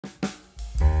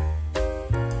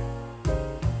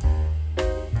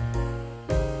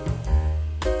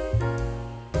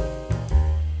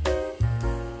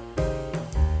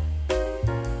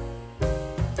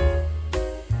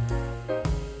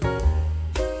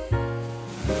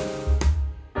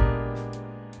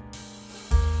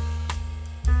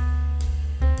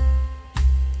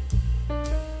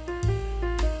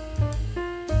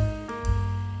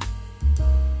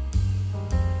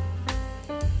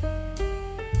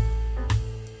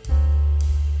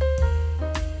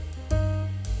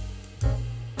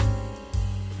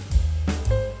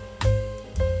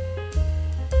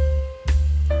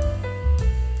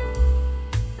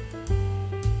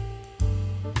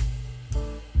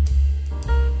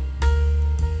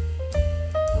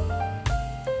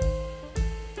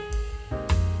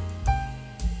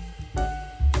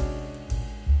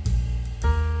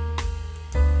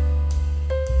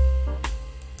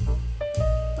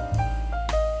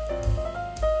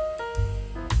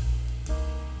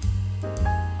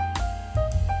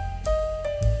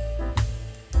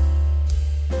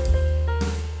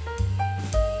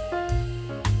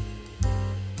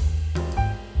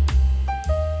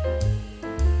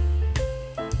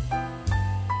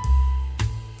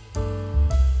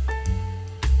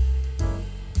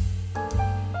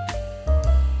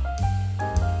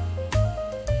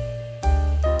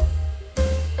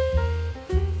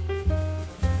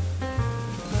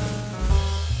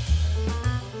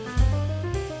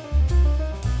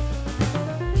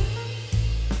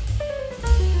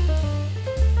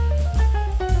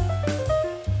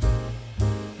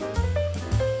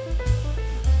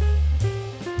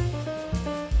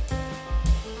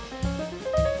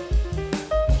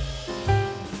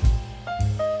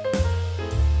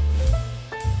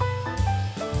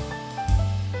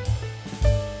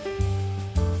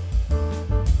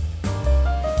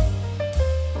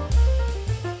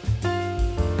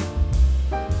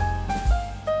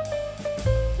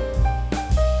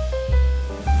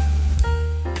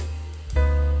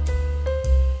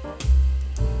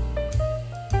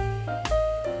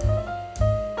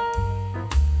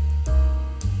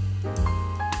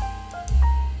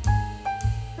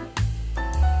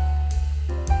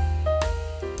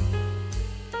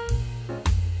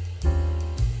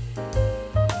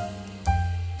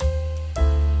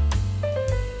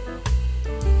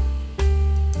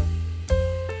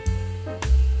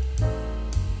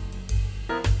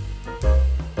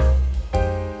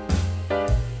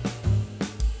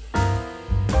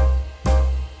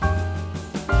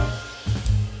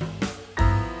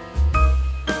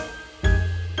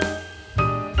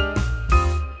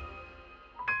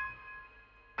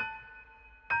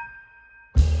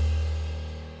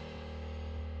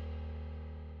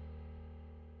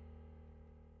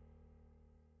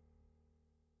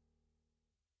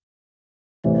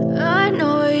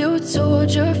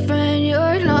told your friend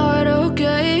you're not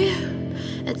okay?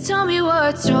 And tell me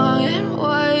what's wrong and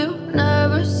why you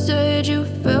never said you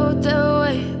felt that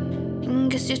way. And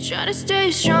guess you're trying to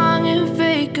stay strong and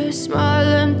fake a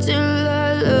smile until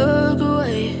I look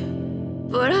away.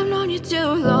 But I've known you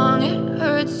too long, it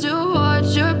hurts to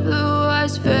watch your blue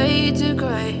eyes fade to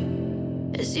gray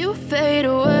as you fade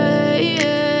away,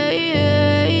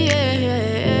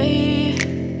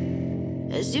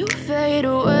 as you fade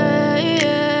away.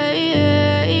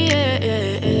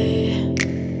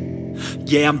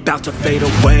 Yeah, I'm about to fade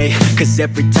away, cause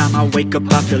every time I wake up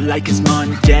I feel like it's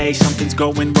Monday. Something's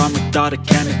going wrong with all the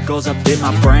chemicals up in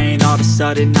my brain. All of a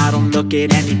sudden I don't look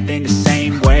at anything the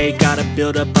same way. Got a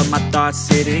buildup of my thoughts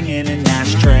sitting in an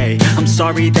ashtray. I'm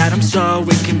sorry that I'm so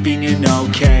inconvenient,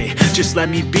 okay? Just let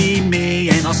me be me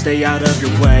and I'll stay out of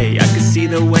your way. I can see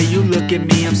the way you look at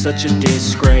me, I'm such a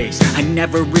disgrace. I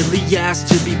never really asked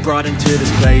to be brought into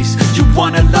this place. You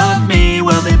wanna love me?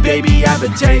 Well then baby, have a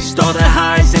taste. All the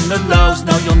highs and the lows,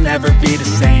 no, you'll never be the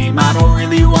same. I don't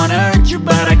really wanna hurt you,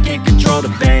 but I can't control the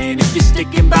pain. If you're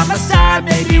sticking by my side,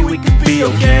 maybe we could be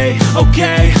okay.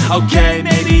 Okay,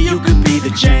 maybe you could be the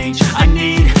change I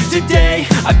need today.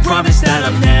 I promise that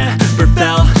I've never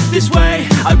felt this way.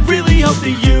 I really hope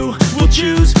that you will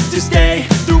choose to stay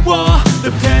through all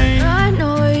the pain. I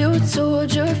know you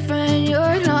told your friend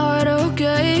you're not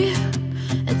okay.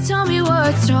 And tell me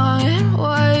what's wrong and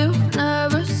why you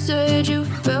never said you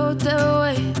felt that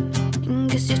way.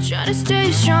 Guess you're trying to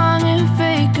stay strong and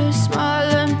fake a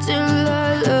smile until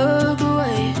I look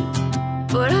away.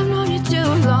 But I've known you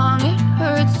too long, it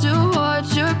hurts to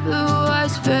watch your blue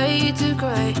eyes fade to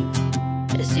gray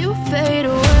as you fade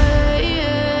away,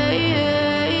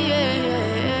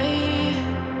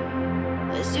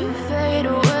 as you fade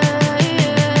away,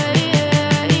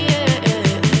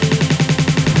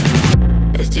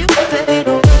 as you fade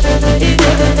away.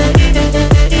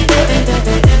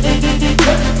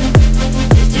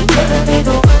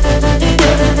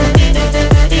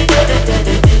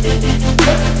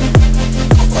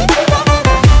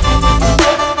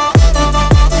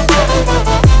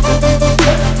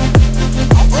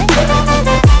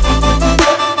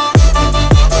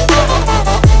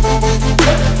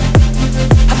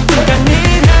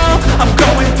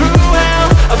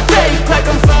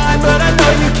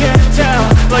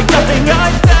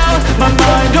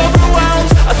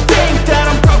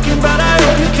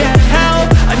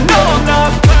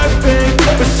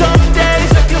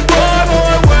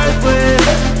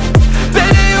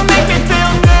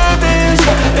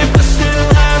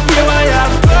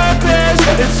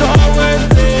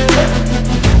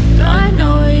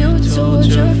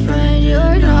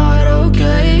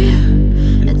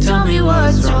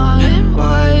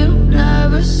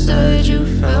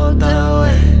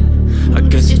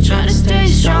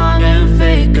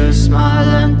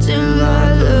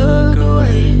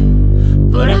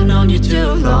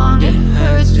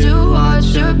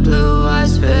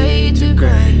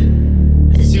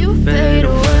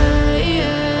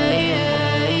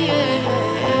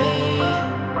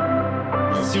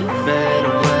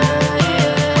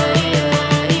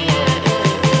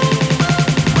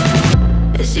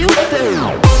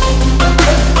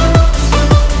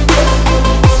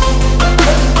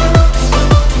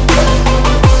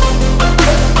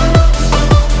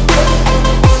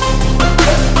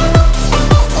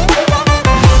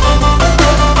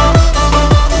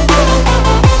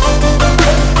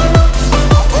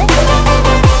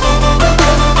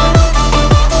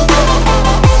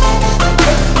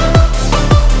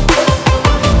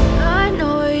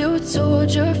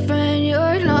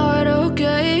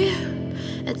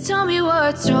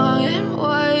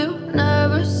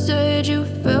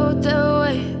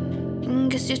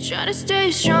 You're trying to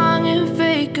stay strong and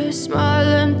fake a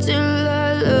smile until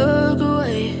I look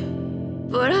away.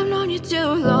 But I've known you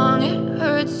too long, it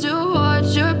hurts to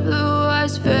watch your blue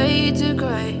eyes fade to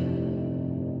gray